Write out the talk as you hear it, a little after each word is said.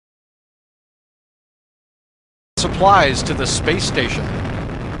supplies to the space station.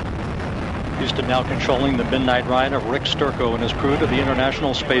 Houston now controlling the midnight ride of Rick Sturckow and his crew to the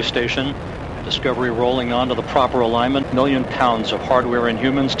International Space Station. Discovery rolling on to the proper alignment. 1 million pounds of hardware and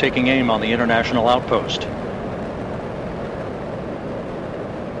humans taking aim on the International Outpost.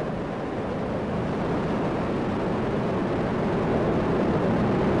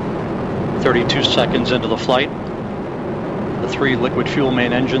 "32 seconds into the flight. The 3 liquid fuel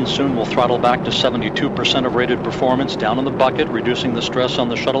main engines soon will throttle back to 72% of rated performance, down in the bucket, reducing the stress on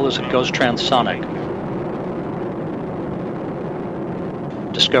the shuttle as it goes transonic.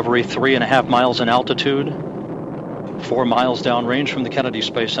 Discovery 3.5 miles in altitude, 4 miles downrange from the Kennedy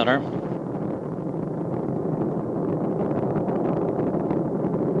Space Center.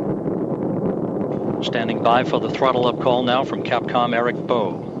 Standing by for the throttle up call now from Capcom Eric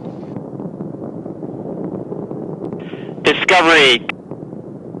Bowe. Discovery.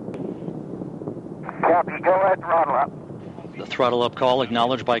 Copy, go ahead, throttle up. The throttle up call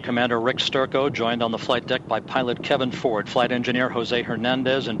acknowledged by Commander Rick Sturckow, joined on the flight deck by pilot Kevin Ford, flight engineer Jose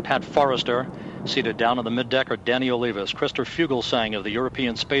Hernandez, and Pat Forrester. Seated down on the middeck are Danny Olivas, Christopher Fugelsang of the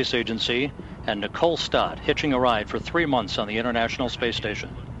European Space Agency, and Nicole Stott, hitching a ride for 3 months on the International Space Station.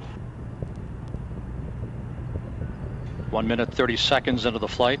 1 minute 30 seconds into the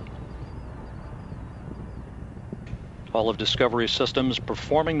flight. All of Discovery's systems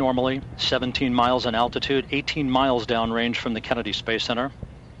performing normally. 17 miles in altitude, 18 miles downrange from the Kennedy Space Center.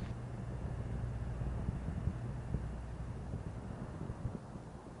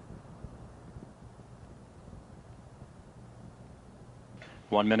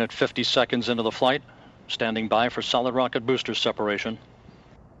 One minute 50 seconds into the flight. Standing by for solid rocket booster separation.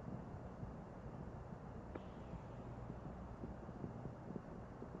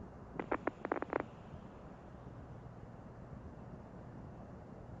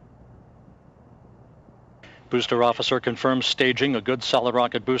 Booster officer confirms staging a good solid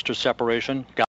rocket booster separation.